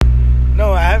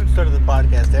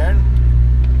podcast, Darren.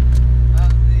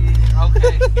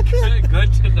 Okay,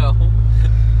 good to know.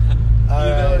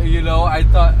 I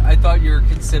thought you were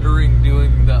considering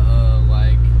doing the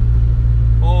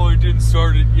I didn't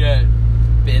start it yet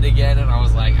bit again, and I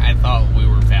was like, I thought we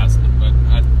were past it, but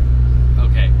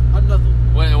okay. Another.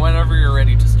 Whenever you're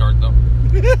ready to start, though.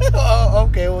 Oh,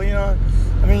 okay. Well,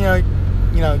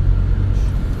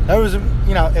 that was,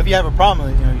 if you have a problem,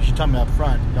 you should tell me up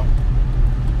front. Don't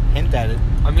hint at it.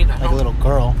 I mean, like a little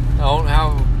girl. I don't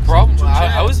have a problem.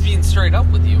 I was being straight up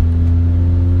with you. All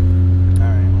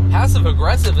right. Well. Passive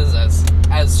aggressive is as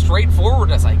straightforward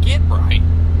as I get, Brian.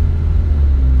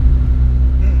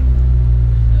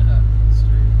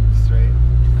 Straight.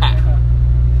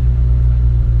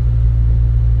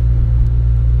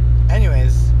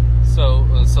 Anyways. So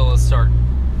let's start.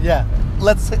 Yeah.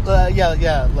 Let's hit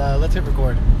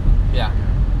record. Yeah.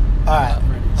 All right.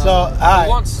 Who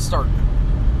wants to start?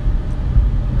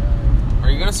 Are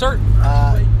you gonna start?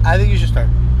 I think you should start.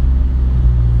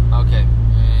 Okay.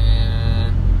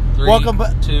 And 3, Welcome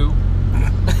 2.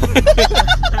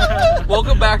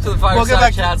 Welcome back to the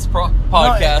Fireside Chats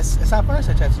podcast. No, it's not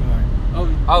Fireside Chats anymore.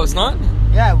 Oh, it's not?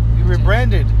 Yeah, we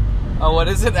rebranded. Oh, what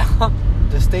is it now?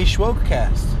 The Stay Schwoke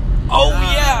Cast. Oh,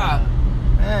 yeah.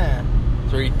 Yeah.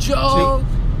 3, joke.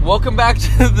 Welcome back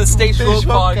to the Stay Schwoke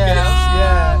podcast.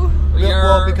 Yeah.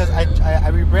 Well, because I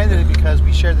rebranded it because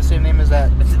we share the same name as that.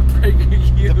 The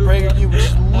PragerU, which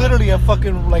is literally a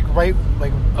fucking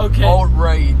okay.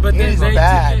 alt-right. But then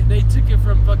they took it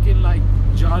from fucking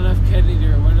John F. Kennedy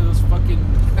or one of those fucking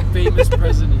famous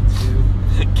presidents,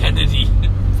 dude. Kennedy.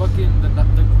 Fucking the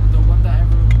one that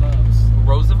everyone loves.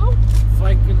 Roosevelt?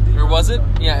 Or was it?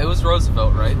 Roosevelt. Yeah, it was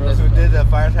Roosevelt, right? Who did the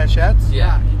Fireside Chats?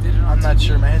 Yeah. He did it on I'm not TV.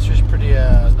 sure. My history's pretty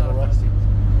rusty.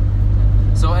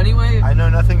 So anyway, I know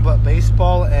nothing but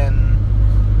baseball and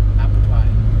Apple pie.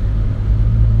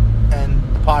 and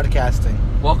podcasting.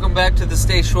 welcome back to the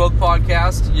Stay Schwoke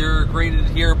podcast. You're greeted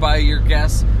here by your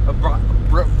guest, Brian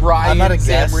I'm not a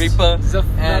guest.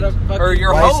 Zamripa, or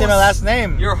your Why host. you say my last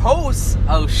name? Your host.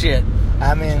 Oh shit!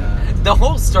 I mean, The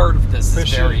whole start of this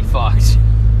is very fucked.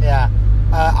 yeah.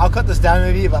 I'll cut this down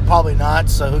maybe, but probably not.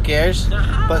 So who cares?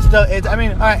 But still, all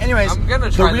right. Anyways, I'm gonna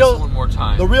try this one more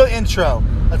time. The real intro.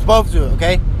 Let's both do it,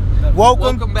 okay?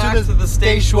 Welcome back to the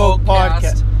Stay Schwoke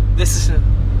podcast. This is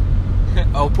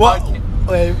podcast.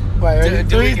 Wait, ready?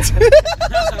 Do we- 3, 2,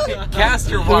 Cast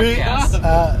your 3.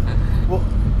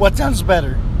 podcast. What sounds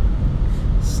better?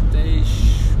 Stay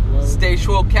Schwoke. Stay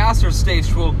Schwoke cast or Stay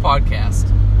Schwoke podcast?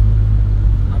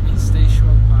 I mean, Stay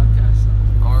Schwoke podcast.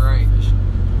 All right.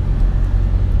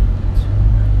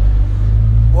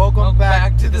 Welcome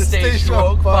back to the Stay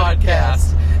Schwoke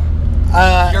podcast.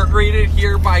 You're greeted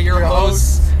here by your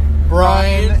hosts,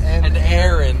 Brian and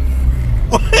Aaron.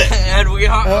 And we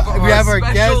have our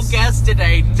special guest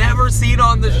today, never seen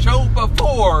on the show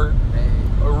before,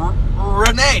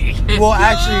 Renee. Well,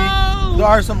 actually, there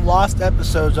are some lost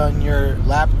episodes on your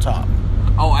laptop.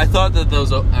 Oh, I thought that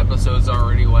those episodes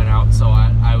already went out, so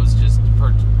I was just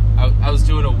I was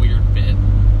doing a weird bit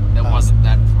that wasn't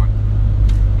that fun.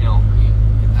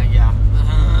 Yeah.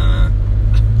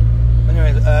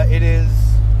 Anyways, it is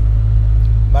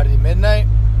about midnight.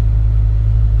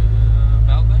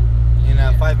 About that? In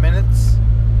 5 minutes.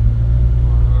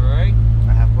 Alright.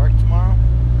 I have work tomorrow.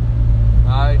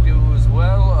 I do as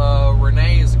well.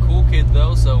 Renee is a cool kid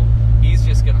though, so he's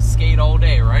just gonna skate all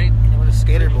day, right? I'm a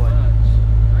skater boy.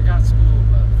 I got school,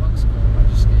 but fuck school. I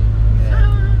just skate.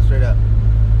 Yeah, straight up.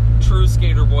 True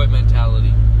skater boy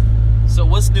mentality. So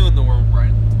what's new in the world,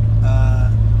 Brian?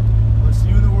 What's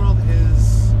new in the world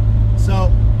is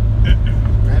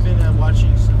I've been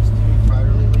watching some Stevie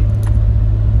Crowder lately.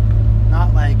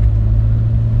 Not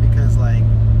because I'm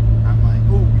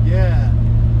oh yeah,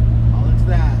 all into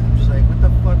that. I'm just what the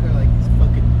fuck are these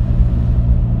fucking?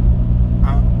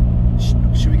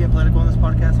 Should we get political on this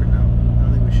podcast or no? I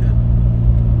don't think we should.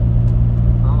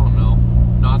 I don't know.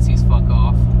 Nazis fuck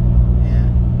off. Yeah.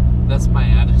 That's my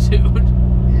attitude.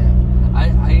 Yeah. I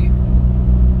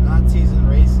Nazis and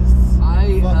racists.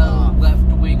 a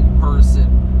left-wing person,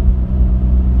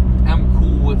 am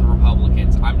cool with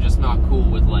Republicans. I'm just not cool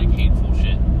with hateful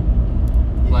shit.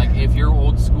 Yeah. Like if you're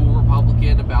old school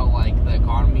Republican about the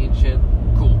economy and shit,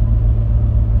 cool.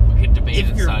 We could debate if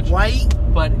and you're such. white,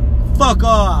 but fuck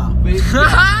off. But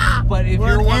if We're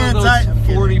you're one of anti- those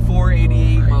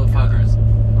 4488 motherfuckers,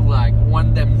 one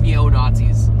of them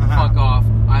neo-Nazis, fuck off.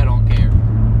 I don't care.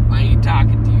 I ain't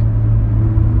talking to you.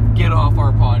 Get off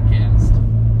our podcast.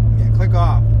 Yeah, click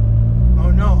off.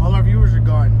 Oh no, all our viewers are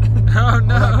gone. Oh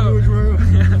no! All our viewers were,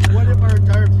 what if our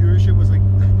entire viewership was the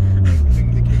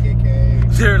KKK?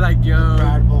 They're yo.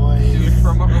 Bad boys. Dude,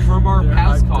 from our past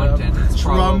this hyped up. content, it's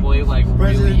Trump, probably like really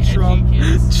President edgy Trump.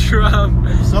 kids. Trump.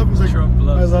 Something's like, Trump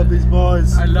loves I love it. these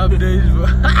boys. I love these.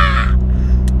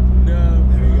 No.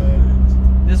 There we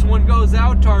go. This one goes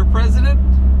out to our president.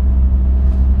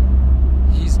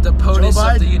 He's the POTUS Joe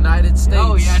of the Biden. United States.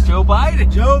 Oh yeah, Joe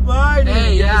Biden. Joe Biden.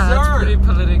 Hey, Yes, yeah, that's sir. pretty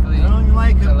politically I don't even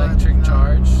like him. but, electric you know.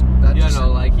 charge. That You just,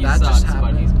 know, like he that sucks, just but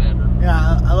happened. he's better.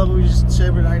 Yeah, I love we just say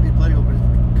we're not gonna be political, but it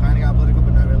kind of got political,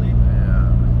 but not really.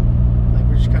 Yeah. Like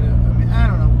we're just kind of. I mean, I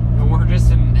don't know. And we're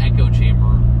just in an echo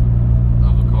chamber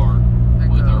of a car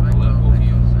with our political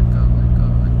views.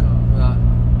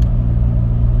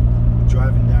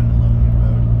 Driving down the lonely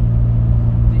road.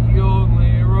 The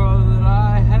only road that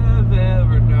I have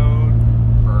ever known.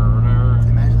 Burner.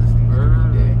 Imagine listening to it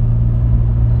every day.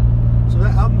 So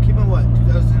that album came out what?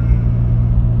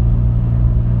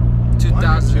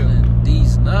 2000 and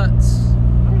these nuts.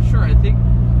 I'm not sure. I think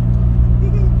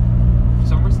for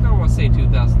some reason I want to say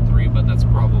 2003, but that's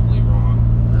probably wrong.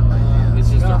 No idea. It's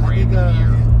just a I think, random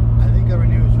year. I think our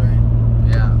news right.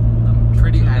 Yeah, I'm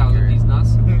pretty 2000 accurate. these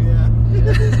nuts. Yeah.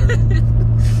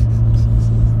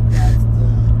 That's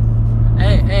the.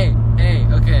 Hey,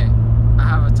 okay. I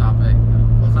have a topic.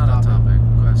 What's the Not a topic? topic,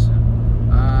 question.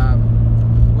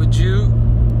 Would you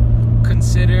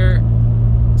consider,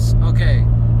 okay,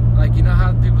 like, you know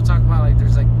how people talk about, like,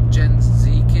 there's, like, Gen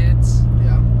Z kids,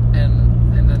 Yeah.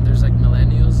 and then there's, like,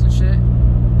 millennials and shit?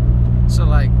 So,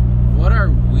 like, what are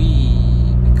we?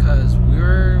 Because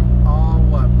we're all,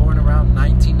 born around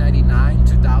 1999,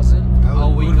 2000? Oh,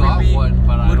 we Would got be- one,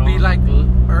 but I would don't. be, like,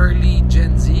 early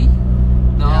Gen Z?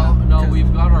 no, yeah, no, 'cause-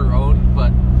 we've got our own,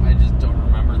 but I just don't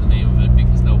remember the name of it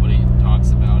because nobody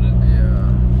talks about it. Yeah.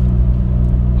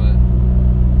 But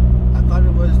I thought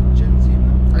it was Gen Z.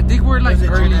 No? I think we're, like, Was it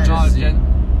early Gen Gen X? Z.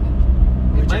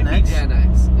 We're it Gen might X? be Gen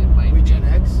X. It might Are we be Gen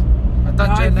X? I thought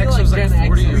No, I Gen feel X like was, like, Gen X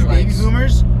 40 is Are we years like- baby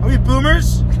boomers? Are we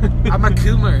boomers? I'm a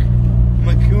coomer. I'm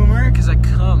a coomer. Because I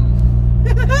come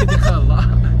a lot.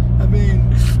 I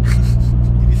mean,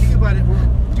 if you think about it,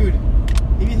 dude,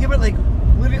 if you think about like,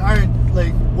 literally,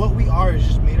 like what we are is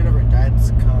just made out of our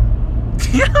dad's cum.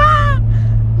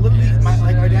 Literally, Yes.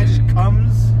 our dad just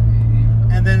comes,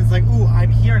 and then it's like, ooh,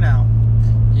 I'm here now.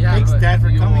 Yeah, Thanks, but Dad, for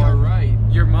You coming. are right.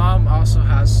 your mom also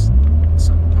has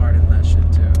some part in that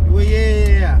shit too. Well,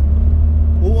 yeah.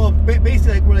 Well,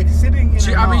 basically, like we're like sitting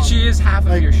in. Our mom. She is half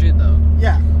Like- of your shit though.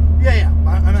 Yeah.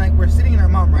 I mean, like we're sitting in our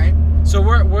mom, right? So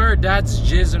we're our dad's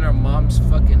jizz and our mom's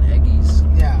fucking eggies.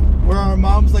 Yeah. Where our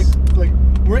mom's like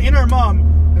we're in our mom,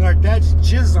 and our dad's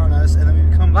jizz on us, and then we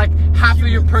become Like half of your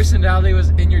humans. personality was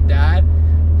in your dad,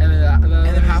 and then the And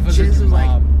other then half his was in jizz your was like,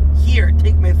 mom. here,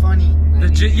 take my funny. The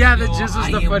And jizz, you yeah, the go, jizz was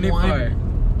I the am funny one. part.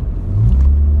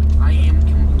 I am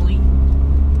complete.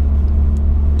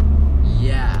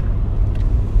 Yeah.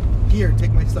 Here,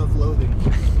 take my self-loathing.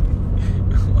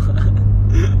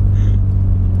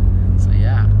 So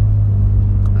yeah,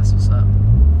 that's what's up.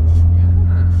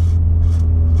 Yeah.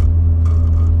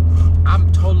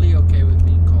 I'm totally okay with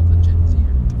being called a Gen Zer.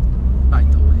 By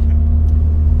the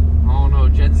way. Oh no,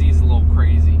 Gen Z is a little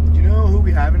crazy. Do you know who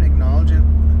we haven't acknowledged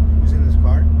who's in this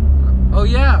car? Oh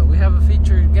yeah, we have a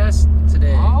featured guest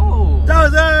today. Oh.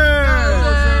 Dozer!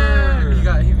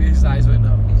 His eyes went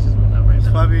up. He just went up right He's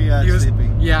now. probably He was,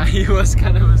 sleeping. yeah, he was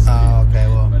kind of asleep. Oh, okay,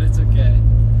 well. But it's okay.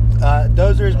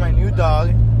 Dozer is my new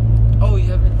dog. Oh, you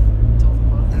haven't told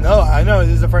him about No, I know.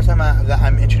 This is the first time that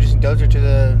I'm introducing Dozer to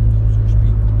the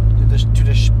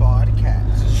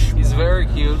Spodcast. He's very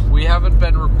cute. We haven't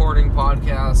been recording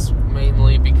podcasts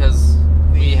mainly because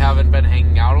we haven't been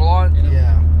hanging out a lot. And I'm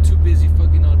Yeah. too busy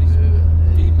fucking all these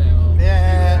female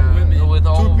Yeah. women. With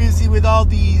all Too busy with all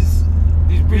these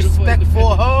These beautiful,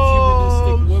 respectful independent,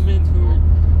 hoes. humanistic women who are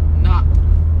not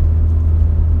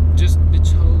just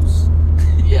bitch hoes.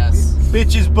 Yes.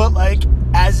 bitches, but like,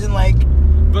 as in like,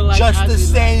 But like, just as the in,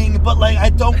 saying, but like, I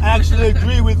don't actually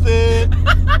agree with it.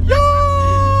 Yo!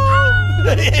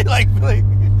 like,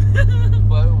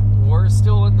 But we're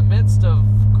still in the midst of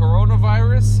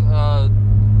coronavirus.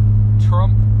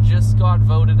 Trump just got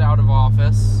voted out of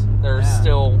office. There's Yeah.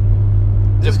 still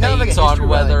This is debates kind of like a on history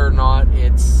whether rally. or not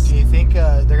it's Do you think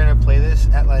they're gonna play this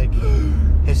at like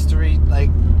history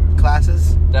like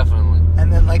classes, definitely.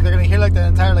 and then like they're gonna hear like the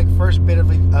entire like first bit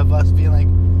of us being like,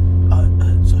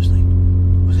 so it's like,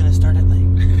 who's gonna start it like,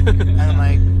 and I'm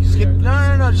like, skip,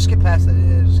 no, just skip past it.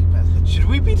 Yeah, just skip past it. Should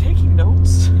we be taking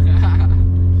notes?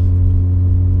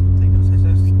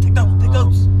 Take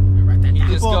notes. Write that down.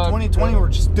 Just People in got- 2020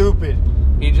 were stupid.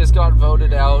 He just got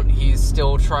voted out. He's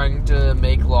still trying to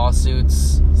make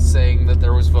lawsuits saying that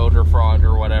there was voter fraud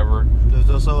or whatever. There's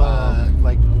also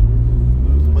like,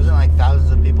 wasn't like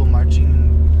thousands of people marching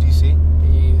in DC?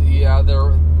 Yeah,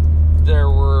 there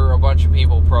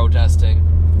people protesting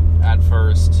at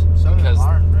first. Some of them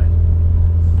aren't, right?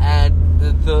 And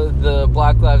the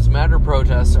Black Lives Matter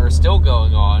protests are still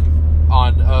going on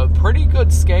a pretty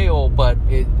good scale, but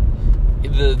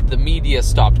the media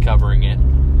stopped covering it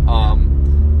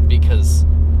because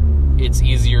it's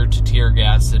easier to tear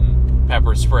gas and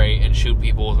pepper spray and shoot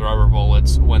people with rubber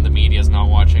bullets when the media's not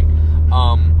watching.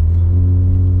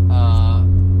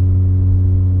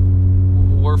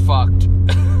 We're fucked.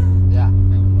 Yeah.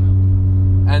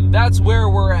 And that's where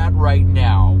we're at right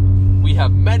now. We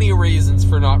have many reasons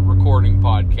for not recording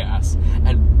podcasts,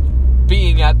 and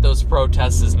being at those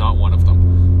protests is not one of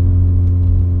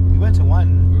them. We went to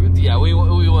one. Yeah, we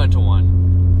went to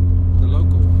one. The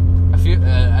local one.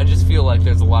 I just feel like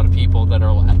there's a lot of people that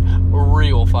are like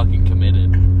real fucking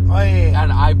committed, Oh, yeah.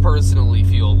 and I personally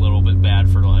feel a little bit bad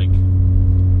for like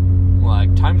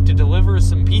time to deliver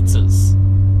some pizzas.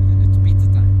 It's pizza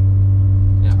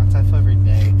time. Yeah. That's I feel every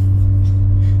day.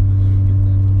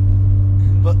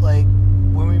 But like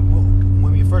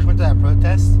when we first went to that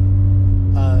protest,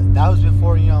 that was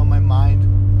before my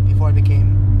mind, before I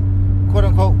became quote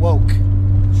unquote woke.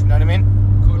 You know what I mean?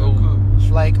 Quote unquote.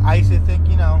 Like I used to think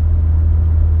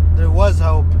there was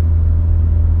hope.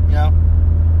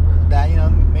 That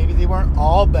maybe they weren't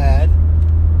all bad.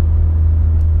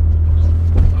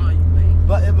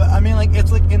 But I mean, like,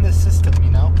 it's like in the system,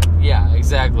 Yeah,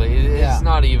 exactly. It's Yeah.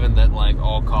 not even that like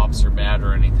all cops are bad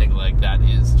or anything like that.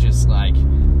 It's just like,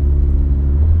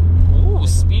 ooh,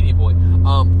 speedy boy.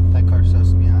 That car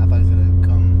stressed me out. I thought he was gonna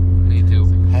come Me too.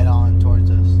 head on towards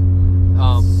us.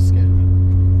 That scared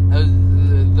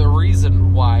me. The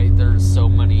reason why there's so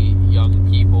many young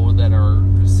people that are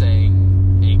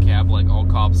saying ACAB, like all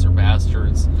cops are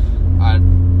bastards,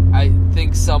 I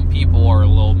think some people are a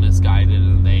little misguided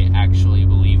and they actually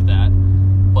believe that,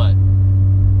 but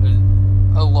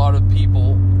a lot of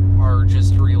people are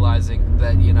just realizing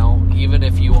that, even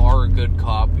if you are a good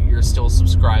cop, you're still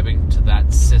subscribing to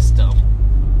that system.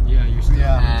 Yeah, you're still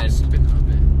Yeah. a participant of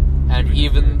it. And if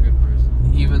you're a good person.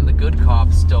 even the good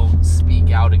cops don't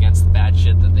speak out against the bad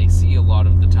shit that they see a lot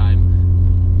of the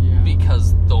time, Yeah.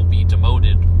 because they'll be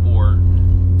demoted or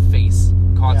face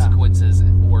consequences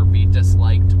or be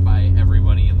disliked by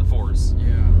everybody in the force.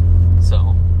 Yeah.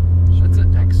 So That's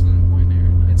an excellent point,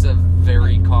 Aaron. it's a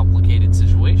very complicated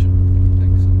situation.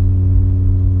 Excellent.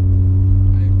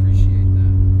 I appreciate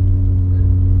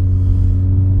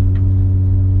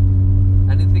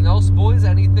that. Anything else, boys?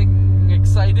 Anything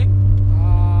exciting?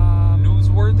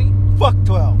 Newsworthy? Fuck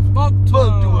 12. Fuck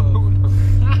 12.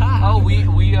 Oh,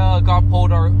 we got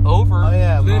pulled over. Oh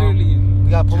yeah, Literally. we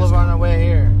got pulled over on our way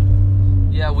here.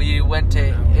 Yeah, we went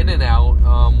to In-N-Out.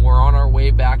 We're on our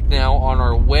way back now. On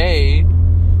our way,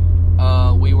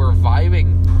 we were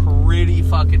vibing pretty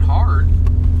fucking hard.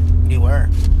 You were.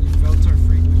 You felt our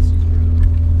frequencies,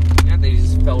 bro. Yeah, they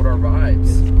just felt our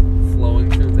vibes flowing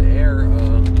through the air.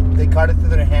 They caught it through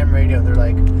their ham radio. They're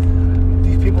like,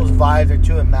 these people's vibes are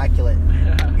too immaculate.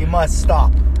 You must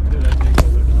stop. Dude, I think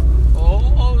over now.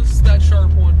 Oh, it's that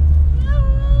sharp one.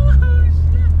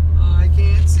 I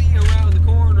can't see around the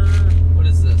corner. What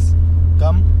is this?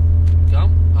 Gum?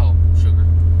 Gum? Oh, sugar.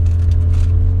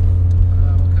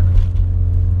 What kind of?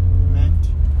 Mint?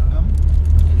 Gum?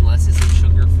 Unless it's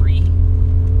sugar free.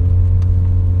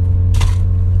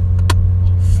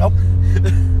 Nope.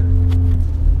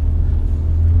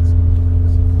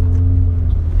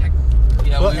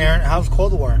 Yeah. Well, Aaron, how's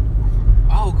Cold War?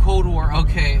 Oh, Cold War.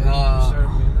 Okay. You started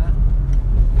doing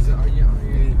that? Is it? Are you?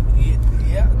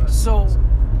 Yeah. So,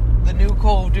 the new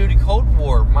Call of Duty Cold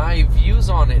War. My views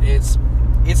on it. It's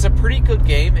a pretty good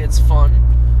game. It's fun.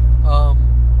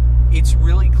 It's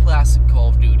really classic Call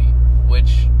of Duty,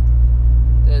 which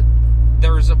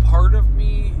there's a part of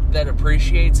me that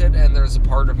appreciates it, and there's a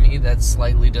part of me that's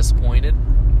slightly disappointed.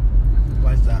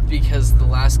 Why is that? Because the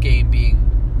last game being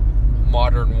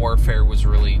Modern Warfare was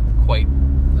really quite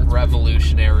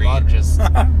revolutionary. Modern. Just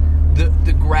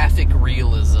the graphic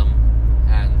realism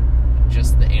and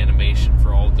just the animation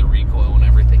for all the recoil and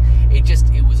everything.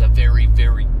 It was a very,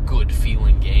 very good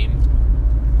feeling game.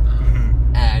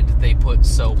 And they put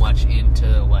so much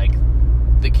into like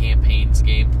the campaign's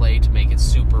gameplay to make it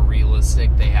super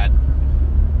realistic. They had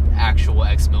actual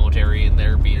ex-military in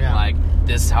there being like,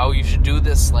 this is how you should do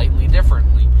this slightly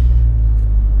differently.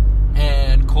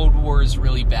 And Cold War is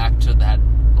really back to that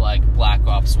like Black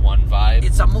Ops 1 vibe.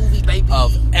 It's a movie, baby.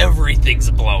 Of everything's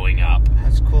blowing up.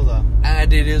 That's cool though.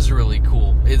 And it is really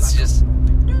cool. It's just,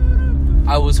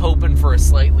 I was hoping for a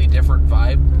slightly different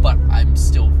vibe, but I'm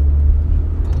still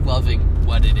loving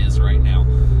what it is right now.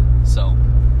 So,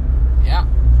 yeah.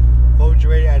 What would you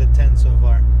rate it out of 10 so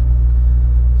far?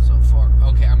 So far,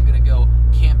 okay, I'm gonna go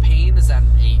campaign is at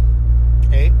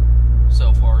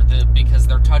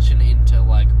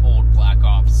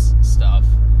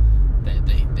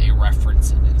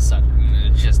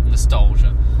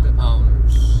nostalgia. The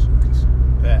numbers.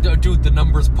 Yeah. Dude, the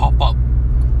numbers pop up.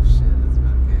 Shit, that's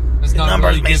about good. It's The not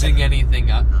numbers, really Mason. giving anything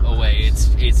away.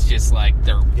 It's just like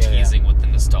they're Yeah, yeah. teasing with the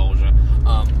nostalgia.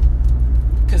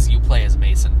 Because you play as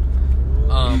Mason.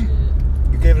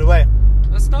 You gave it away.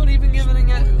 That's not even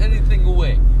giving anything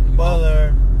away.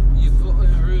 Spoiler. You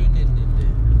ruined it.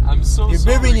 I'm so You're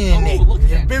sorry. ruining it. Look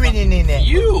You're at that. ruining it.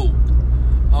 You.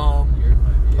 You're in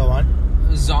my view. Go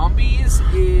on. Zombies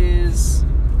is.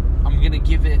 I'm gonna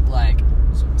give it like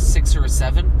 6 or a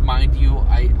 7. Mind you,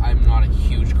 I'm not a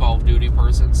huge Call of Duty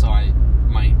person, so I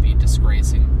might be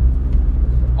disgracing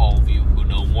all of you who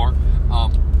know more.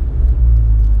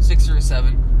 6 or a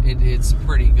 7. It's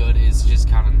pretty good. It's just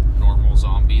kind of normal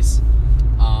zombies.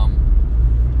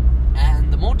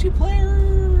 And the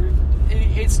multiplayer,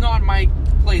 it's not my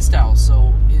playstyle.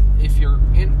 So if you're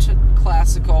into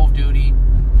classic Call of Duty,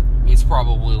 it's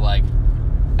probably like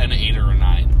an 8 or a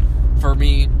 9. For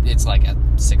me, it's like a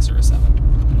 6 or a 7.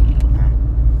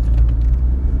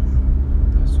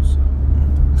 That's what's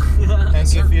up.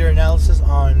 Thank you for your analysis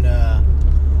on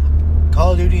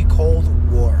Call of Duty Cold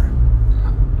War.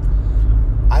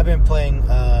 I've been playing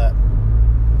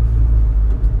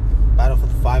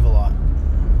Battlefield 5 a lot.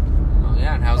 Oh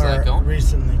yeah, and how's that going?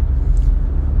 Recently.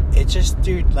 It just,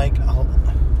 dude, like,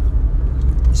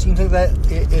 it seems like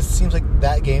it seems like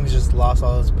that game's just lost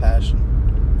all its passion.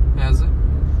 Has it?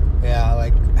 Yeah,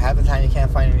 like, half the time you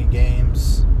can't find any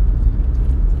games.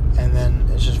 And then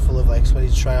it's just full of, like, sweaty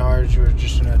tryhards who are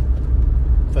just gonna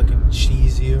fucking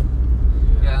cheese you.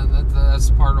 Yeah, that's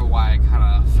part of why I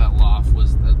kind of fell off,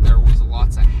 was that there was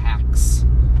lots of hacks.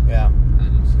 Yeah.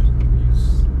 And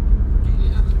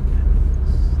yeah,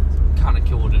 kind of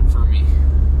killed it for me.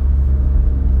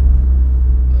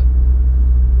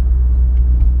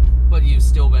 But you've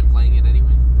still been playing it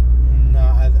anyway? No,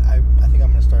 I think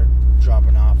I'm gonna start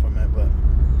dropping off from it, but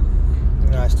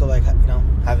I still like,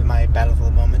 having my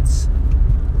Battlefield moments.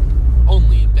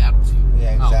 Only in Battlefield.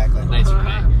 Yeah, exactly. Oh, nice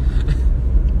Renee.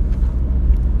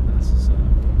 That's what's up.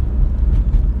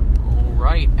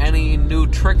 Alright, any new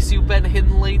tricks you've been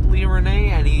hitting lately,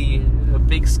 Renee? Any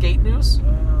big skate news?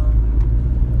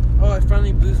 I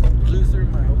finally blew through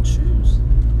my old shoes.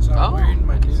 So I'm wearing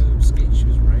my new skate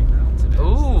shoes right now today.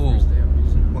 Ooh. It's the first day I'm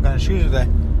using them. What kind of shoes are they?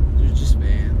 They're just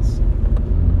Vans.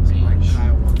 Some like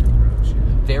Kyle Walker Pro shoes.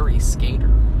 Very skater.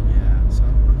 Yeah, so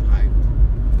I'm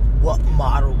hyped. What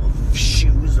model of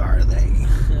shoes are they?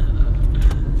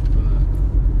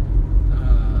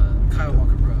 Kyle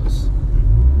Walker Pros.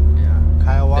 Yeah.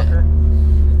 Kyle Walker?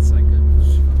 It's like a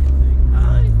fucking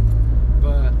thing.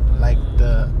 But Like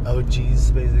the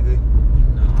OGs, basically.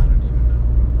 no, I don't even know.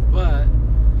 But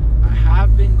I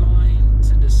have been going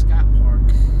to the scat park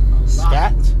a lot.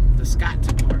 Scat? The scat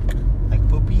park. Like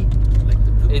poopy? Like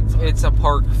the poop park. It's a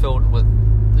park filled with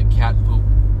the cat poop.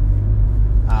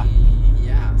 Ah.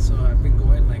 Yeah, so I've been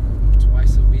going like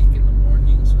twice a week in the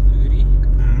mornings with Udi.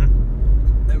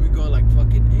 Mm-hmm. Then we go like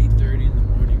fucking 8:30 in the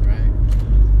morning, right?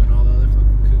 When all the other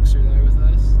fucking kooks are there with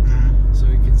us. Mm-hmm. So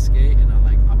we can skate, and I'll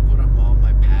put on all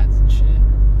my pads and shit.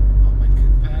 All my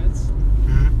kook pads.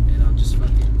 Mm-hmm. And I'll just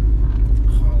fucking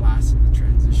haul ass in the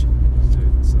transition,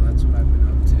 dude. So that's what I've been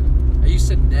up to. I used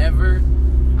to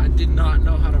I did not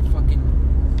know how to fucking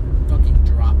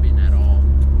drop in at all.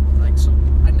 Like, so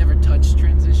I never touched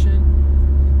transition.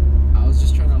 I was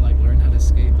just trying to like learn how to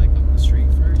skate like on the street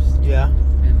first. Yeah.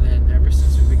 And then ever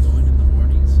since we've been going in the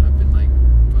mornings, I've been like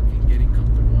fucking getting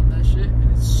comfortable in that shit,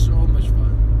 and it's so much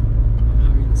fun. I'm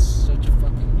having such a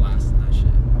fucking blast in that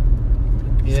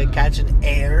shit. You like catching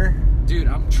air? Dude,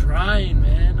 I'm trying,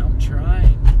 man. I'm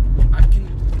trying.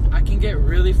 I can get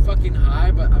really fucking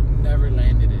high, but I've never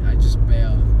landed it. I just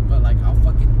bail. But like, I'll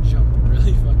fucking jump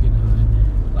really fucking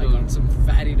high, like on some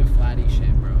fatty to flatty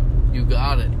shit, bro. You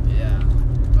got it. Yeah.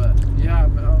 But yeah,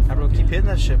 bro. How about keep hitting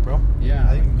that shit, bro? Yeah,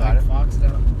 I think you got it. Fox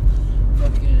down.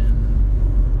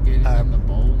 Fucking getting in the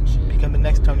bowl and shit. Become the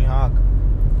next Tony Hawk.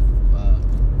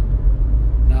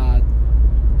 Nah,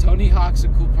 Tony Hawk's a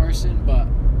cool person, but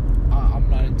I'm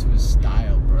not into his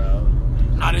style, bro.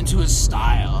 Not into his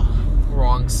style.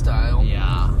 Wrong style.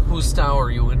 Yeah. Whose style are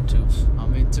you into?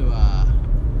 I'm into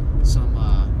some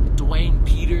Dwayne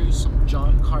Peters, some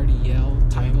John Cardiel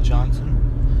type Dwayne of Johnson.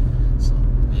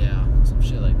 some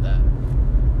shit like that.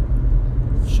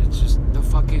 Shit's just the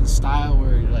fucking style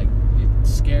where like it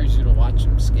scares you to watch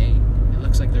them skate. It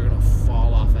looks like they're gonna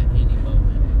fall off at any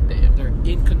moment. They're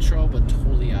in control but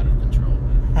totally out of control.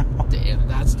 Damn.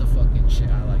 That's the fucking shit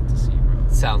I like to see, bro.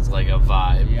 Sounds like a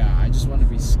vibe. Yeah, I just want to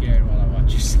be scared while I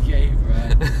watch you skate,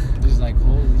 bro. Just like,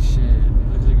 holy shit,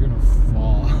 it looks like you're gonna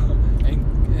fall.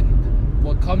 and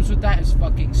what comes with that is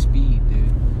fucking speed,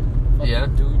 dude. fucking Yeah.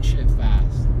 doing shit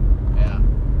fast. Yeah.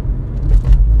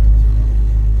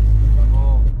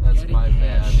 Oh, that's Getting my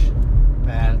bad. cash.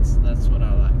 Bad. That's what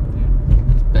I like,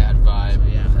 dude. It's bad So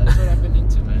vibe. yeah, that's what I've been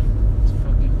into, man. It's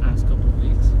fucking past couple of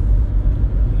weeks.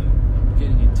 I'm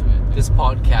getting into it. Dude. This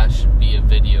podcast should be a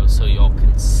video so y'all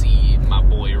can see my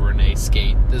boy Renee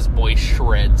skate. This boy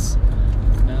shreds.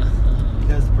 He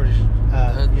does the British.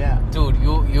 Yeah. Dude,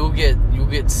 you'll get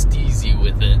steezy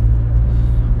with it.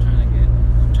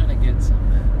 I'm trying to get some,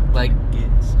 man. Like, Get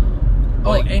some.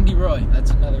 Oh, like- Andy Roy.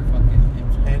 That's another fucking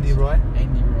influence. Andy Roy.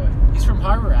 Andy Roy. He's from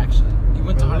Harbor, actually. He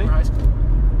went to Really? Harbor High School.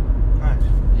 Nice.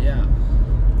 Yeah.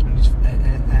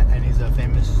 And he's a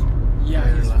famous Yeah,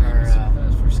 Or- he's or,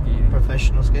 famous for skating.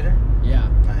 professional skater. Yeah.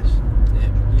 Nice.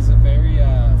 He's a very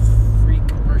freak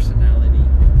personality.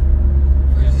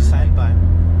 Is he signed by,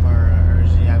 or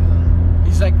is he have his own?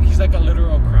 He's like a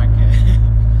literal crackhead.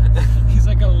 He's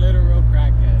like a literal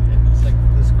crackhead, and he's like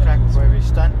Does crack before every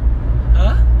stunt?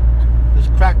 Huh? Does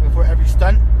crack before every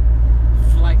stunt?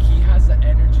 Like he has the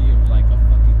energy of like a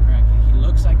fucking crackhead. He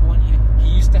looks like one. He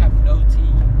used to have no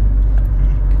teeth,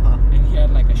 and he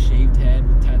had like a shaved head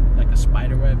with like a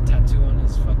spiderweb tattoo on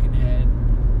his fucking head.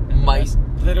 And the Might- rest-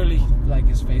 literally like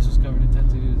his face was covered in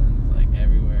tattoos and like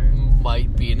everywhere.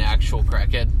 might be an actual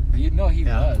crackhead. You know he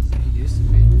Yeah. was. He used to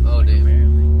be. Oh, damn.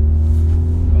 Apparently.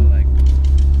 But like,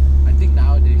 I think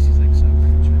nowadays he's like sober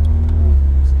and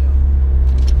shit. Still.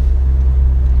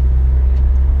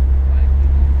 Like,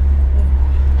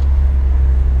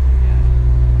 yeah.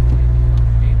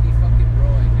 Andy fucking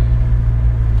Roy, dude.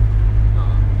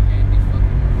 Andy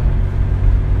fucking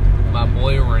Roy. My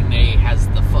boy Renee has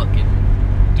the fucking...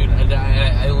 Dude,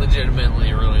 I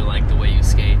legitimately really like the way you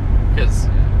skate. Because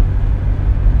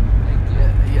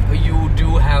you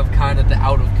do have kind of the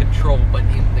out of control, but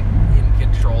in the in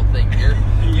control thing.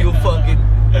 You fucking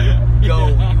go,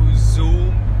 you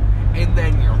zoom, and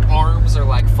then your arms are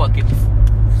like fucking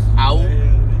out,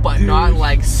 but Dude. not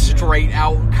like straight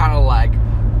out, kind of like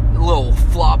a little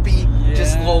floppy,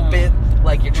 just a little Yeah. bit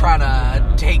like you're trying to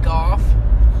Yeah. take off.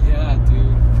 Yeah,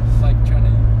 dude. It's like trying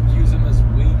to use him as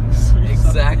wings. or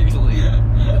Exactly. something.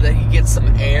 Yeah. Then you get some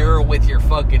air with your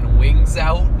fucking wings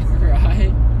out.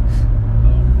 Right? Oh,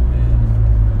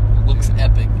 man. Looks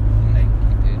epic. Thank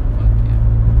you, dude. Fuck yeah.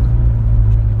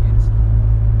 Trying to get some.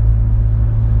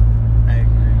 I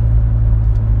agree.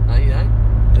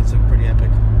 That's like pretty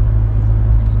epic.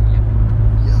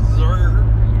 Yes, sir.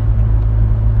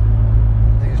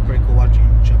 I think it's pretty cool watching you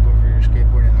jump over your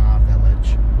skateboard and off that ledge.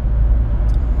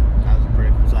 That was a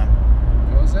pretty cool time.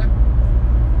 What was that?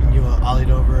 When you ollied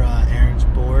over Aaron's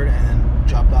board and then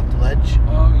dropped off the ledge.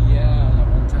 Oh, yeah. That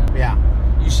one time. Yeah.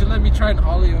 You should let me try an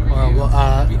ollie over Well, you.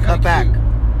 well, It'd be cut kinda back. cute.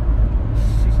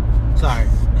 Sorry.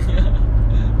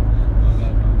 Oh,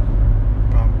 God, no.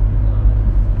 Problem.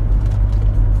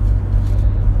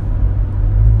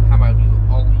 How about you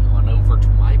ollie on over to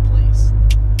my place?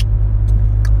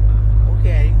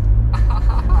 Okay.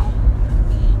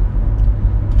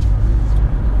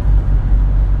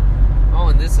 Oh,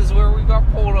 and this is where we got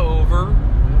pulled over.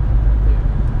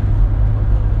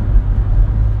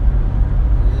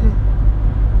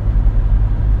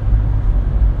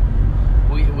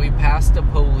 We passed a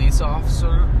police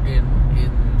officer in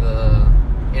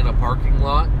a parking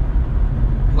lot.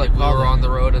 Like we were on the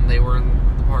road and they were in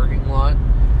the parking lot,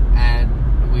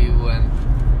 and we went.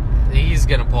 He's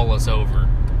gonna pull us over,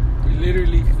 We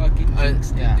literally fucking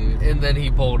jinxed yeah. it, dude. and then he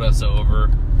pulled us over.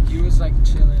 He was like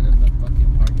chilling in the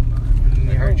fucking parking lot. He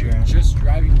Like, heard oh, you. we're just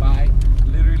driving by,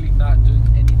 literally not doing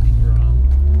anything wrong.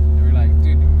 And we're like,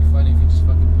 dude, it'd be funny if you just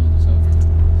fucking pulled us over.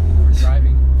 We're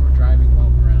driving while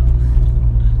brown.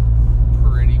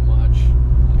 Pretty much.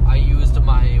 I used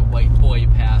my white boy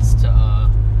pass to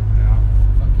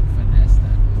Fucking finesse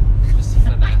that, dude. just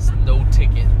finesse. No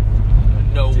ticket.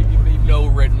 No Ticket, baby. no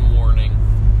written warning.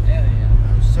 Hell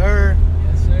yeah. No, sir.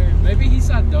 Yes, sir. Maybe he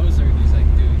saw Dozer and he's like,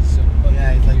 dude, he's so fucking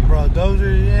Yeah, he's like, cute. bro,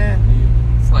 Dozer, yeah.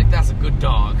 It's like, that's a good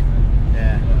dog.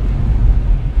 Yeah.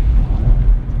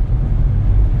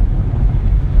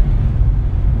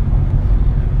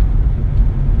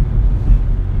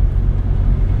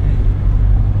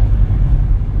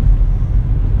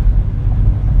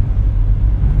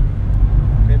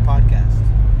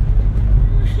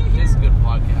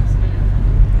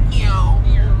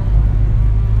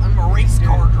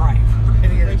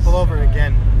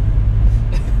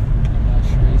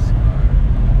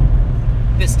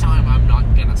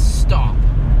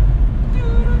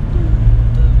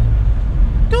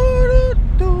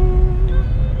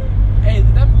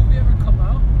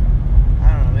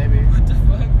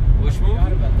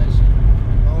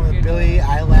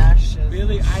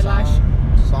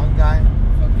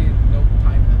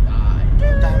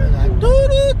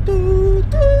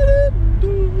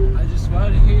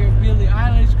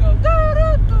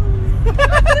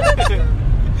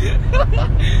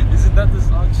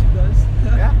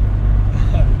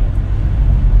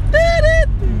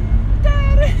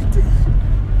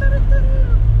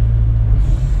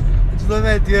 love the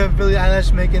idea of Billie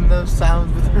Eilish making those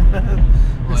sounds with her mouth.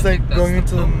 Well, It's I like think that's going the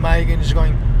into the point. mic and just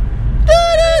going.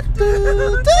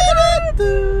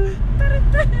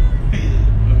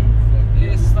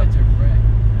 It's such a wreck.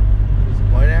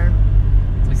 What, Aaron?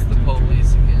 It's the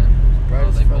police again. Bright Oh,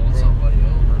 as they fuck, pulled bro. somebody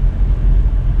over.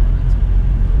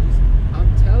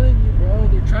 I'm telling you, bro.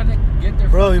 They're trying to get their.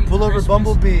 Bro, you fucking pull over Christmas-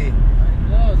 Bumblebee. I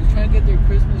know. They're trying to get their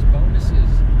Christmas bonuses.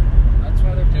 That's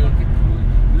why they're Dude, fucking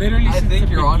cool. Literally, I since think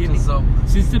the you're onto beginning- something.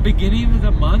 Since the beginning of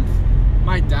the month,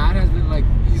 my dad has been like,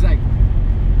 he's like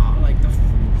the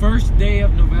first day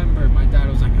of November, my dad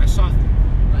was like, I saw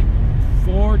like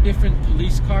 4 different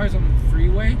police cars on the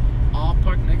freeway, all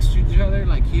parked next to each other,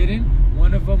 like hidden.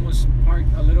 One of them was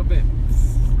parked a little bit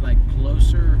like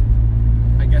closer,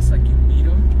 I guess, like you meet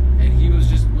him, and he was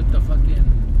just with the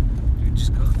fucking, dude,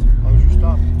 just go through. How was your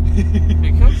stop?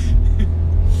 Because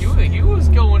he was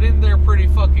going in there pretty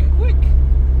fucking quick.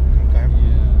 Okay.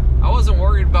 Yeah. I wasn't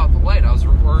worried about the light. I was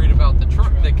worried about the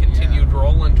truck that continued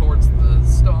rolling towards the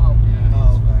stop. Yeah.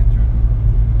 Oh, okay.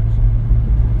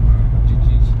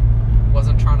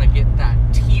 Wasn't trying to get that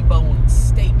T-bone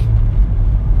steak.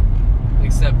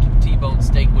 Except T-bone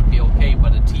steak would be okay,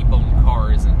 but a T-bone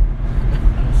car isn't.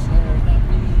 No, sir, not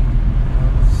me.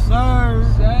 Sir.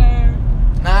 Sir.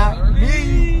 Not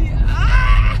me.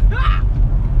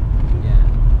 Yeah.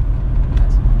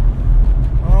 That's,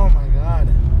 Oh my god.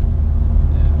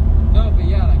 yeah. No, but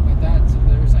yeah, like my dad, so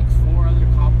there was like 4 other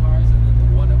cop cars, and then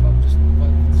the one of them just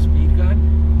with the speed gun,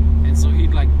 and so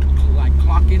he'd like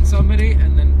clock in somebody,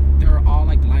 and then they were all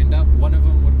like lined up. One of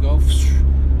them would go,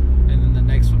 and then the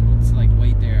next one would like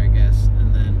wait there, I guess,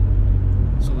 and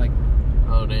then so like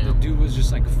Oh the damn. dude was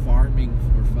just like farming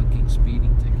for fucking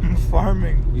speeding tickets.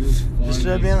 Farming. He was farming.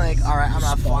 Instead of being like, alright, I'm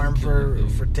not Spawn farm killer,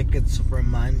 dude. for tickets for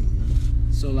money.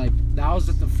 So like that was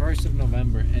at the 1st of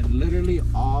November, and literally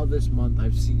all this month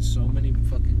I've seen so many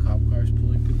fucking cop cars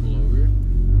pulling people over.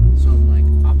 So I'm like,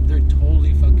 they're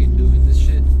totally fucking doing this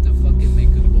shit to fucking make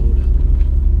a quota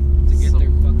to get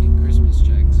their fucking Christmas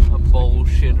checks. A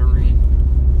bullshittery.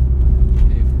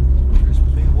 Pay for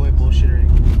Christmas. Big boy bullshittery.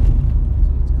 So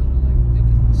it's kind of like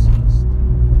making me sus.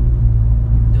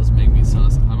 Does make me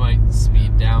sus. I might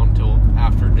speed down till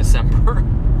after December.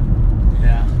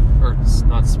 Yeah. Or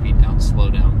not speed down, slow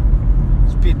down.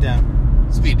 Speed down.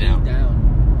 Speed down. Down.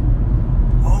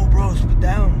 Oh, bro, speed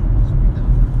down.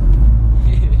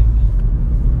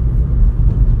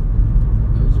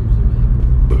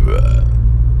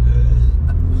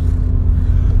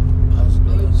 How's it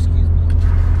going? Excuse me.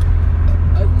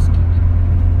 Excuse me.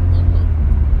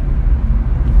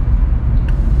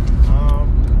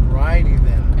 Alrighty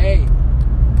then. Hey,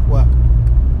 What?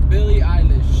 Billie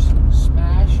Eilish,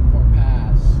 smash or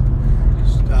pass?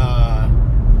 That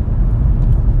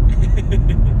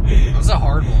was a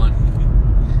hard one.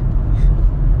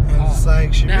 It's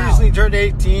like she Now. recently turned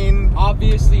 18.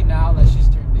 Obviously, now that she's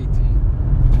turned 18,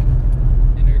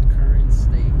 in her current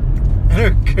state, In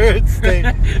her current state.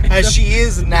 As she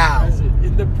is now.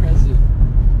 in the present,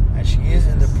 As she is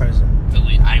in the present.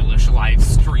 Billie Eilish live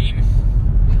stream.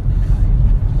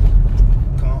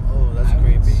 Oh, that's I would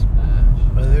creepy. smash.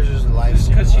 But there's just a live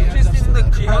stream. Because She she's has just a- in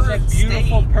the She has a current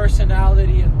beautiful state.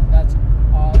 personality, and that's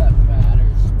all that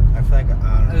matters. I feel like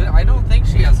I don't know. I don't think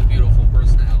she has a beautiful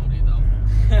personality, though.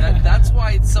 That's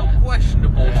why it's so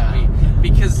questionable Yeah. to me.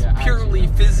 Because Yeah, purely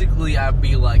absolutely. physically, I'd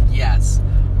be like, yes.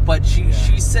 But she Yeah.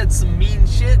 she said some mean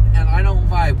shit, and I don't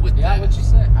vibe with Yeah, that. what you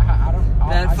said. I don't.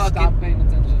 That I fucking- stopped paying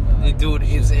attention to that. Dude,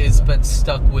 shit. it's been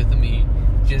stuck with me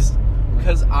just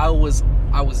because I was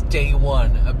day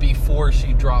one before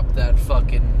she dropped that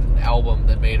fucking album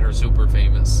that made her super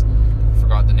famous.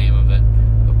 Forgot the name of it,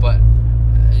 but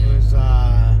It was,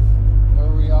 Where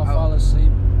we all fall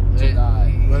asleep to it-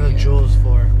 die. what are Jules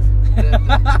for?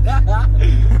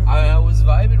 I was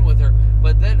vibing with her,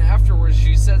 but then afterwards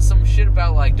she said some shit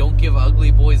about like don't give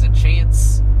ugly boys a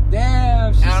chance,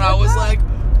 Damn. She and said I was that? like,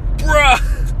 bruh,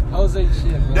 Jose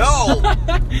shit, bro. no.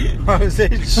 Jose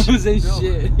Jose No.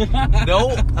 shit.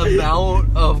 No amount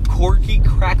of quirky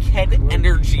crackhead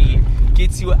energy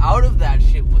gets you out of that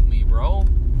shit with me, bro.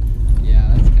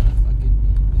 Yeah, that's kind of fucking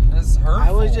mean. That's hurtful.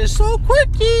 I was just so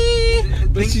quirky.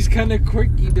 But she's kind of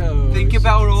quirky though. Think She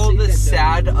about can all say the that,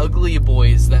 sad, though. ugly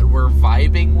boys that were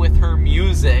vibing with her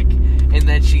music, and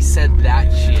then she said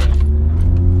that Yeah. shit.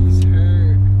 He's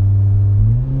hurt.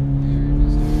 Aaron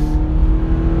is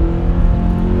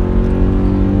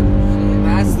And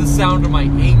that's the sound of my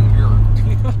anger.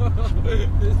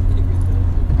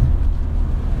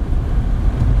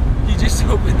 He just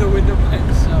opened the window by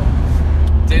himself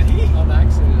Did he? on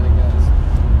accident, I guess.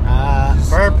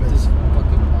 Just Purpose.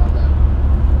 fucking ball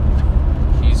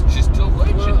out. He's just a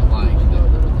legend, like.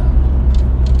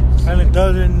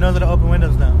 knows how to open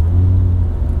windows now.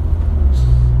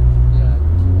 Yeah.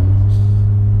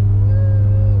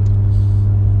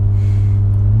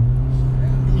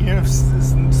 You hear him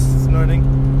snorting?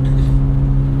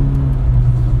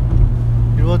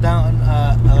 You roll down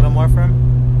a little more for him?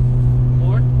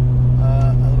 More?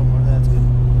 A little more, that's good.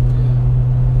 Yeah.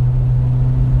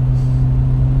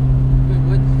 Wait,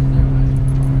 what? Never mind.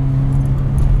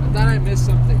 I thought I missed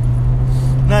something.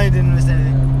 No, you didn't miss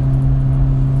anything.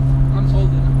 I'm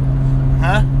holding him.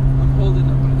 Huh? I'm holding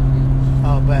him by the feet.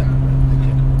 Oh, bet.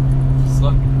 Okay. It's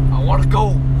like, I want to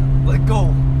go. Let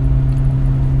go.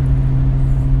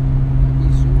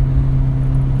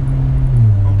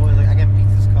 Homeboy's like, I can beat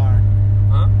this car.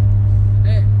 Huh?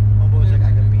 Hey, Homeboy's like,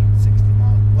 I can beat 60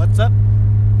 miles. What's up?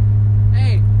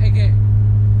 hey, okay.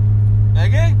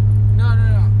 Okay. No.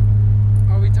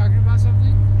 Are we talking about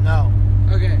something? No.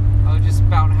 Okay. I was just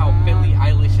about how Billie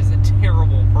Eilish is a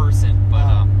terrible person,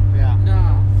 but yeah.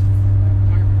 No.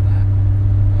 Apart from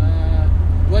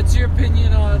that. What's your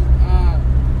opinion on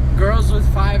girls with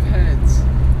 5 heads?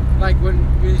 Like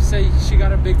when we say she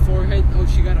got a big forehead, oh,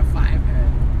 she got a 5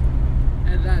 head.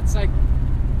 And that's like,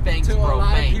 thanks, to bro. a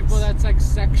lot Thanks. of people, that's like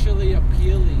sexually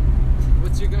appealing.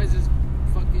 What's your guys'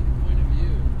 fucking point of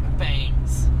view?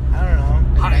 Bangs. I don't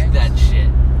know. How does that shit?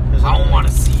 I don't want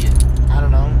to see it. I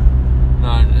don't know.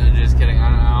 No, just kidding.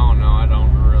 I don't know. I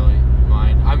don't really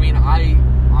mind. I mean, I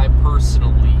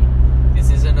personally, this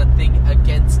isn't a thing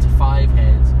against 5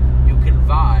 heads. You can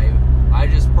vibe. I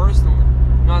just personally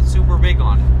not super big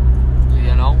on it.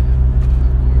 You know?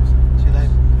 Of course. So you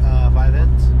like 5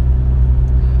 heads?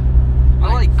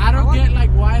 I don't get like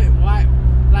why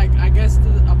like I guess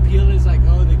the appeal is like,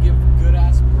 oh, they give good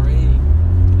ass brain.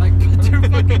 Like they're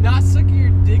fucking not sucking your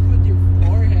dick with your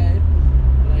forehead.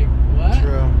 Like what?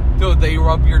 True. Dude, they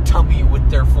rub your tummy with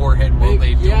their forehead while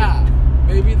they do Yeah. it.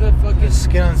 Maybe the fucking The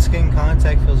skin on skin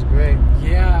contact feels great.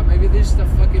 yeah, maybe there's the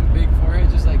fucking big forehead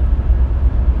just like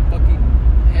fucking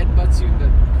headbutts you in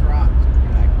the crotch. And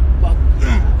you're like, fuck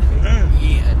yeah.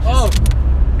 Yeah. Just, Oh,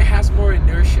 it has more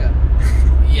inertia.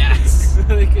 yes. So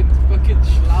they can fucking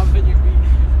schlop in your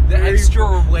feet. The Very-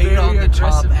 extra weight very on the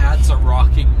top aggressively. adds a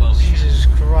rocking motion. Jesus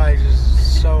Christ, this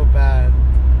is so bad.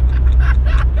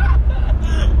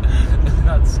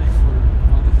 Not safe for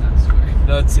podcast, right?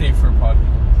 Not safe for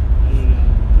podcast.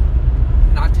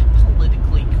 Not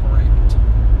politically correct.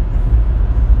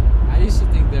 I used to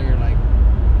think they were like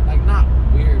not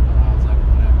weird, but I was like,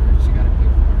 whatever. She got a big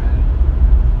forehead.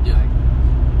 Yeah.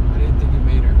 Like, I didn't think it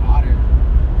made her hotter,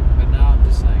 but now I'm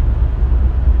just like,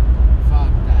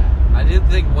 fuck that. I did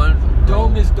think one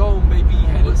Dome is dome, baby.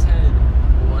 Head is head.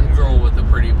 one girl with a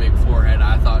pretty big forehead.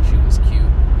 I thought she was cute.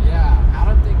 Yeah, I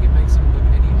don't think it makes him look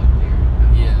any uglier.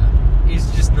 Yeah. He's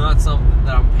just not something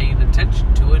that I'm paying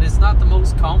attention to, and it's not the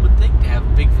most common thing to have a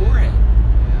big forehead.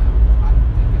 Yeah, I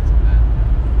don't think it's a bad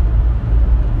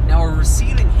thing. Now, a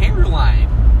receding hairline,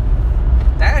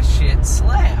 that shit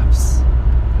slaps.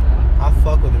 Yeah. I'll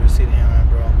fuck with the receding hairline,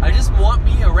 bro. I just want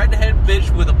me a redhead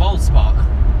bitch with a bald spot.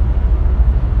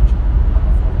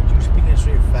 You're speaking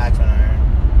straight facts on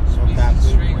our so Speaking facts.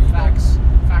 straight facts,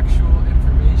 factual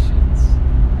informations.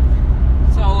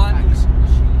 That's all I need. Facts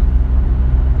machine.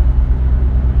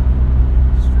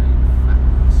 Straight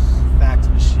facts. Facts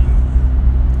machine.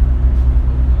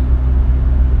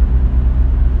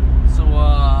 So,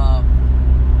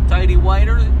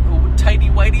 tidy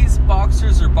whities,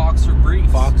 boxers, or boxer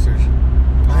briefs? Boxers.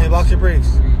 How many boxer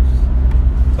briefs?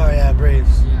 Briefs. Sorry, yeah,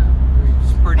 briefs. Yeah,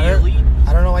 briefs. Pretty I don't- elite.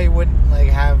 I don't know why you wouldn't like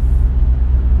have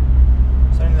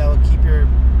something that would keep your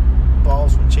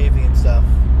balls from chafing and stuff.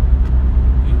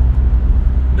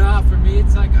 Nah, for me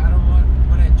it's like I don't want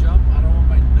when I jump, I don't want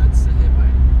my nuts to hit my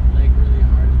leg really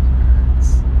hard and then it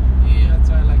hurts. Yeah. That's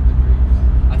why I like the briefs.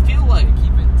 I feel like They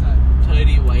keep it tight.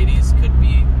 tidy whities could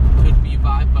be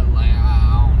vibe, but like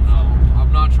I don't know.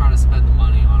 I'm not trying to spend the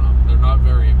money on them. They're not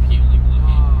very appealing looking.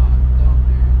 Oh, don't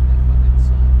they fucking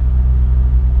suck.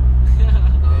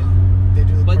 They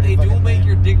do look But pretty they do fucking make lame.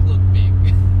 your dick look big.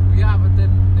 Yeah, but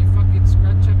then they fucking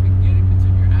scratch up and get in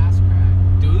between your ass crack.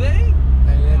 Do they?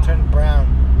 And then turn brown.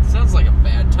 Sounds like a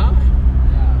bad time.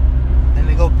 Yeah. And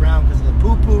they go brown because of the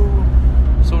poo poo.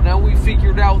 So now we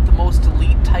figured out the most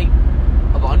elite type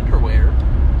of underwear.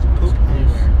 Poop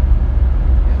anywhere.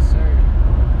 Yes, sir.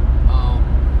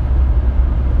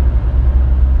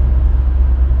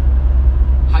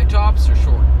 High tops or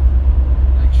short?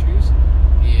 Like shoes?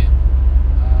 Yeah.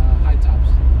 High tops.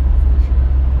 For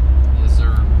sure. Is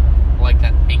there like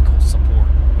that ankle support?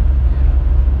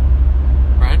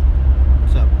 Yeah. Right?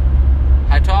 What's up?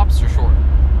 High tops or short?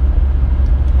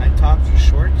 High tops or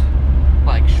short?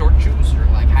 Like short shoes or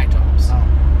like high tops? Oh.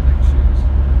 Like shoes.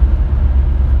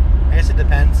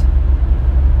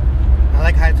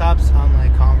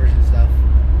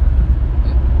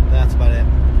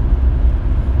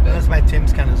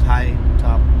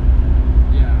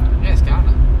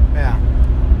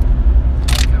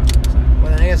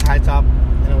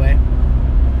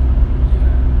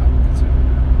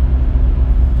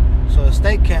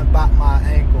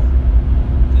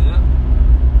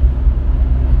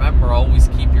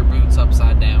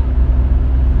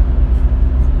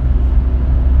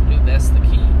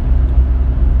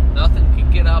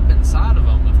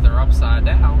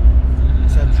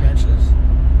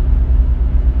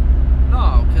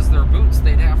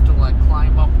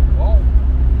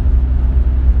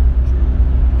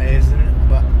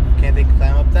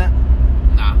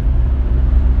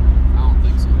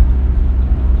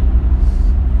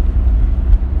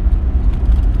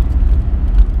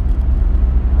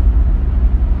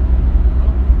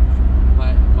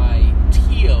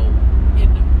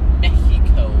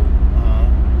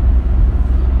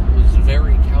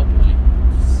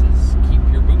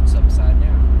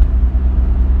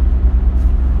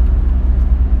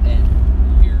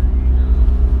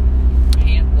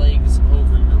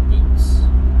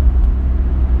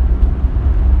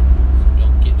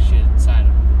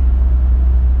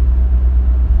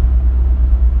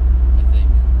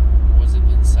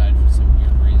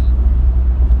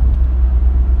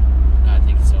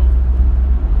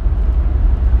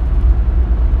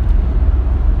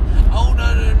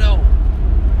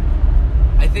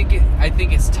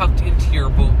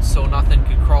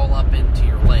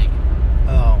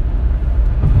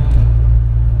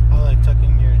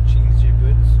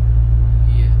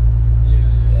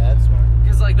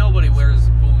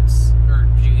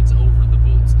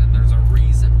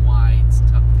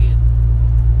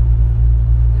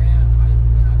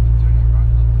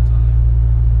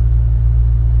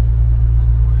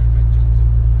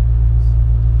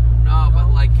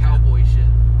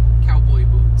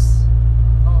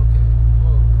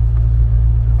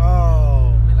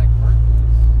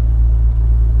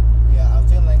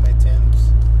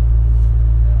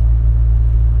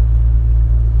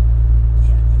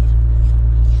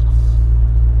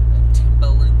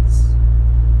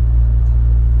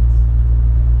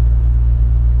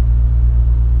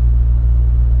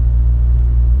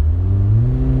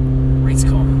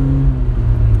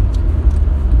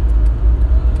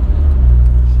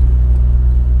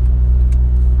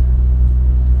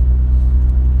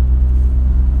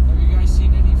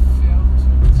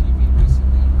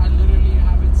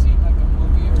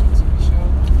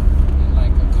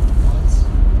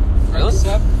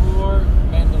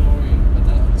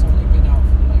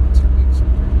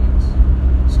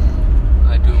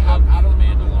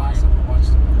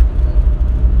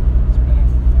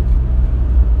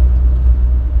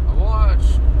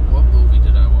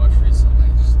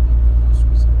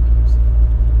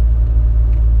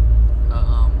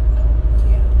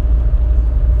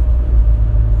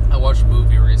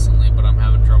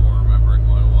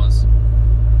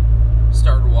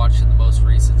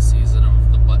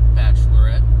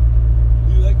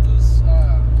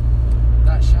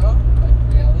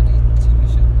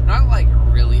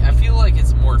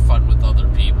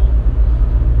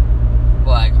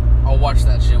 watch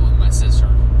that shit with my sister,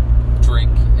 drink,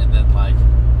 and then like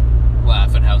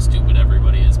laugh at how stupid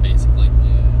everybody is, basically.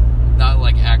 Not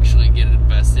like actually get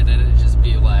invested in it, just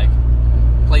be like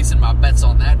placing my bets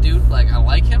on that dude. Like, I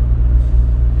like him,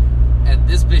 and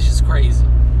this bitch is crazy.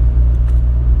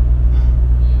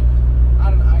 I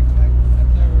don't know. I've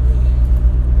never really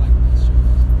liked those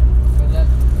shows, but that's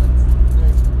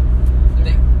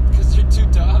because you're too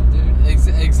dumb, dude.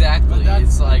 Exactly. But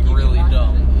It's like you really can laugh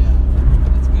dumb. at it,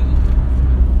 yeah, it's good.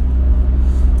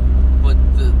 But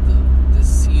the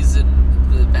season,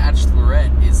 the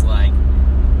Bachelorette is like,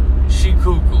 she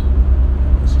cuckoo.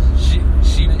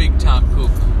 She big time cuckoo.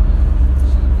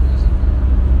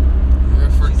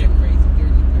 She's a crazy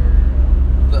girly girl.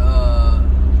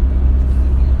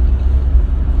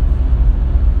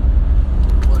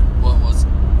 What was?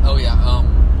 Oh yeah.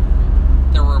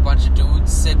 There were a bunch of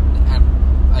dudes sitting, and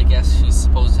I guess she's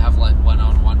supposed to have like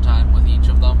one-on-one time with each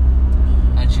of them,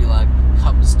 and she like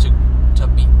comes to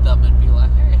meet them and be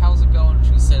like, "Hey, how's it going?"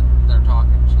 She's sitting there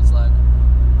talking. She's like,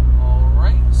 "All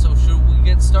right, so should we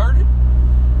get started?"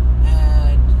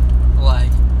 And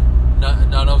like,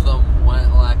 none of them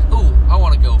went like, "Ooh, I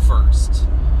want to go first."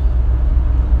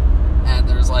 And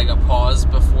there's like a pause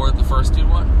before the first dude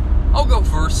went, "I'll go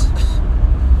first."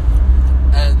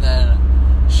 And then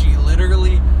she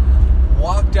literally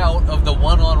walked out of the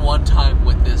one-on-one time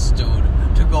with this dude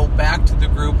to go back to the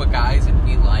group of guys and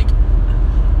be like,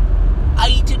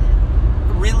 "I didn't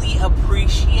really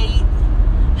appreciate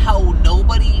how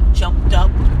nobody jumped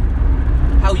up,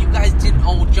 how you guys didn't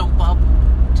all jump up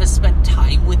to spend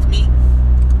time with me.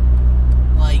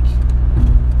 Like,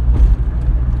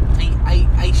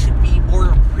 I should be more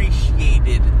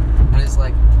appreciated." And it's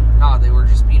like, nah, they were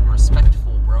just being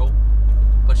respectful, bro.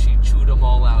 But she chewed them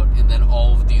all out, and then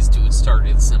all of these dudes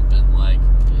started simping, like,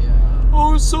 Yeah.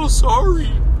 "Oh, I'm so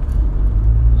sorry."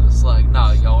 It's like,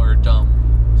 nah, y'all are dumb.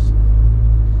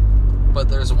 But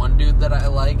there's one dude that I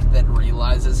like that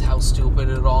realizes how stupid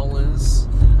it all is,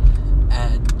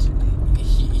 and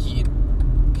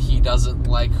he doesn't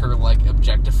like her like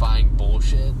objectifying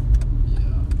bullshit.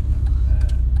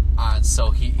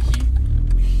 So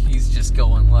he's just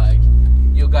going like,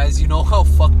 "Yo guys, you know how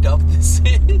fucked up this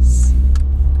is?"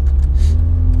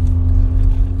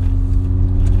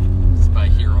 It's by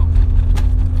Hero.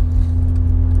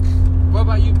 What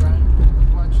about you, Brian?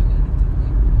 Watching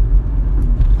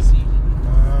anything? Seen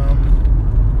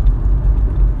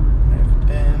I've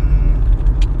been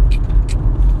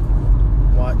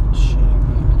watching.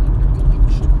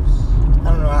 I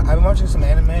don't know. I've been watching some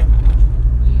anime, Yeah,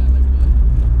 like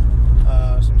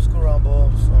what? some School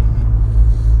Rumble, some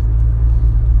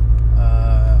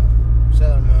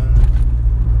Sailor Moon.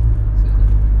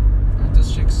 Aren't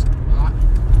those chicks hot?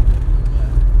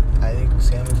 Yeah. I think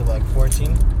Sailor Moon's like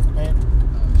 14, right?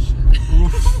 Oh shit.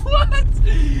 What?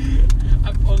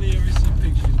 I've only ever seen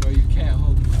pictures, bro. You can't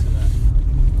hold me to that.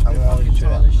 I'm They're all fucking into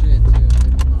tall that. as shit too.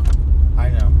 I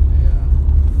know.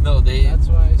 Yeah. No, That's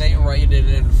why I they say- rated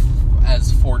it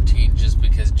as 14 just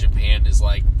because Japan is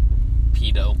like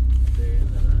pedo. They're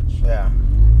into that shit. Yeah.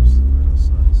 Just a little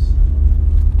sus.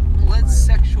 Let's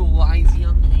sexualize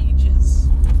young ages.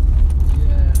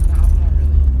 Yeah, no, I'm not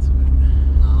really into it.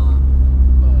 Nah.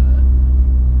 But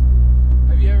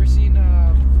have you ever seen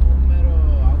Full Metal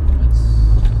Alchemist?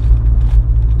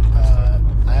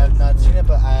 I have not seen it,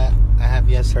 but I have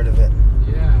yes heard of it.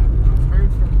 Yeah, I've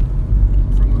heard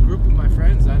from a group of my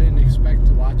friends. I didn't expect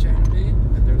to watch anime,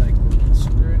 and they're like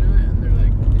super into it, and they're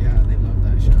like, yeah, they love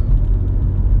that show.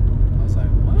 I was like,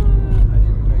 what? I didn't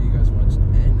even know you guys watched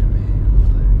anime. I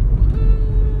was like, what?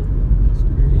 That's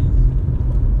crazy.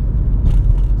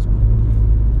 That's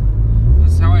cool.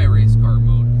 This is how I race car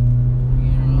mode.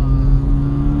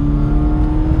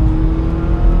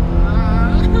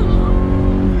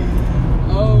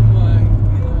 Oh my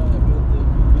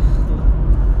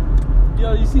god.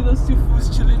 Yo, you see those two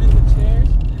fools chilling in the chairs?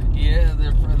 Yeah,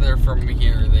 they're from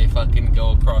here. They fucking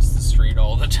go across the street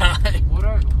all the time. What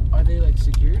are they like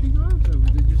security guards or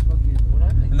they just fucking what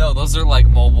are they? No, those are like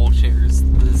mobile chairs.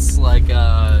 This like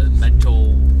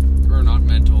mental, or not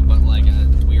mental, but like a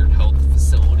weird health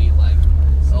facility, like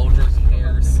elder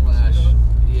care slash.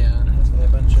 Yeah, A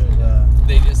bunch of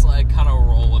they just like kind of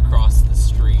roll across the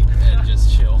street and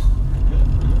just chill.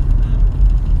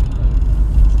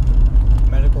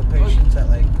 medical patients at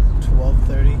like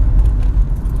 12:30.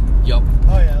 Yup.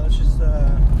 Oh yeah, let's just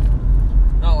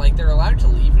No, like they're allowed to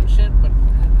leave and shit, but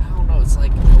I don't know. It's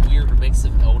like a weird mix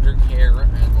of elder care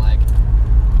and like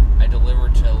I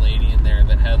delivered to a lady in there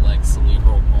that had like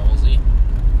cerebral palsy,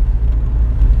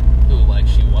 who like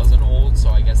she wasn't old, so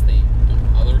I guess they do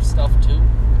other stuff too.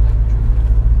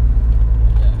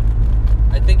 Yeah,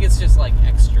 I think think it's just like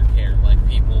extra care, like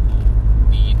people who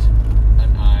need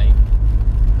an eye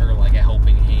or like a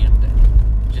helping hand,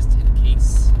 just in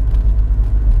case.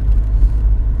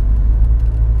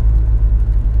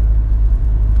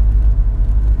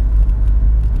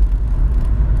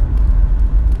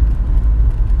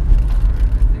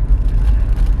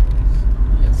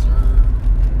 Yes, sir.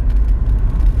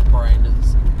 Brian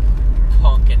is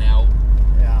conking out.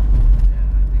 Yeah.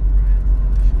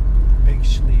 Big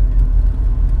sleep.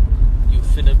 You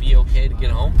finna be okay to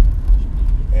get home?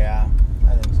 Yeah,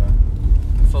 I think so.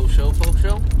 Faux show, faux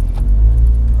show?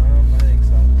 I think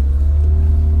so.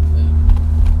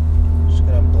 Just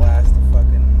gonna blast the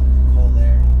fucking cold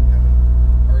air.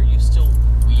 Are you still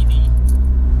weedy?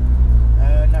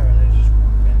 Not really,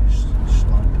 just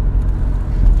slump.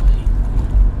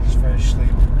 Just very sleep.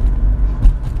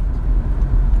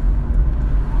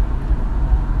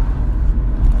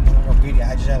 I'm no longer weedy,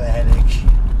 I just have a headache.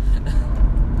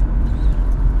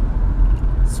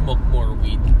 Smoke more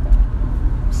weed.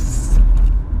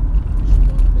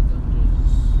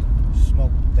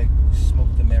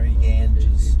 Smoke the Mary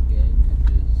Ganges.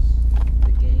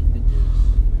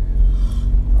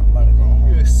 I'm about to go home.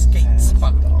 You skate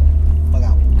spot. Fuck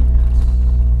out.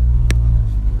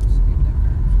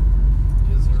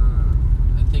 Because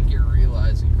I think you're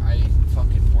realizing I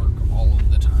fucking work all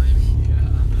of the time.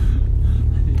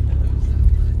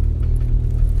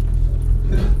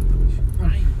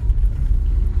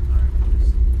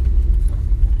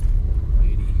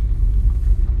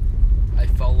 I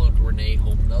followed Renee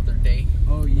home the other day.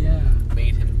 Oh yeah.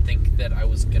 Made him think that I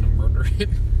was gonna murder him.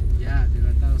 Yeah, dude,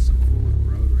 I thought it was so cool with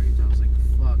road rage. I was like,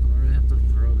 fuck, I'm gonna have to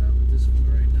throw down with this one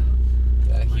right now.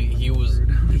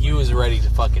 He was ready to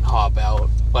fucking hop out,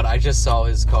 but I just saw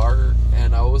his car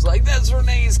and I was like, "That's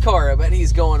Renee's car. I bet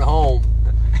he's going home."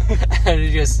 And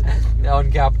it just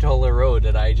on Capitola Road,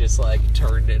 and I just like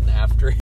turned in after him.